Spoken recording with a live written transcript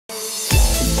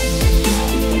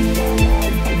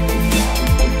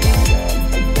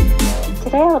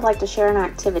Today I would like to share an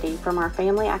activity from our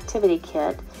family activity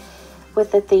kit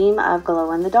with the theme of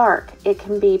glow in the dark. It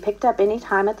can be picked up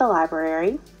anytime at the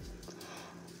library.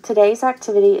 Today's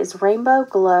activity is Rainbow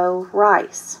Glow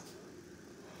Rice.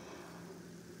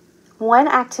 One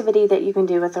activity that you can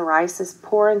do with the rice is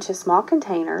pour into small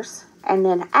containers and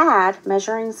then add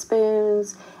measuring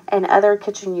spoons and other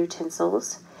kitchen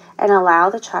utensils and allow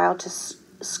the child to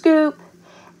scoop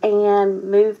and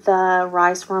move the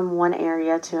rice from one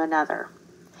area to another.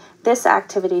 This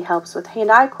activity helps with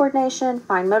hand-eye coordination,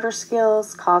 fine motor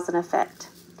skills, cause and effect.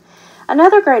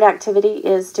 Another great activity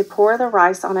is to pour the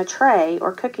rice on a tray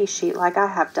or cookie sheet like I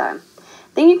have done.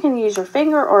 Then you can use your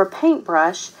finger or a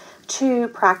paintbrush to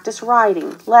practice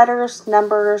writing letters,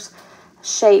 numbers,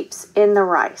 shapes in the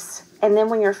rice. And then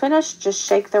when you're finished, just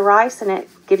shake the rice and it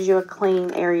gives you a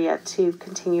clean area to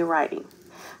continue writing.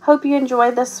 Hope you enjoy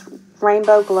this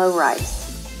Rainbow Glow Rice.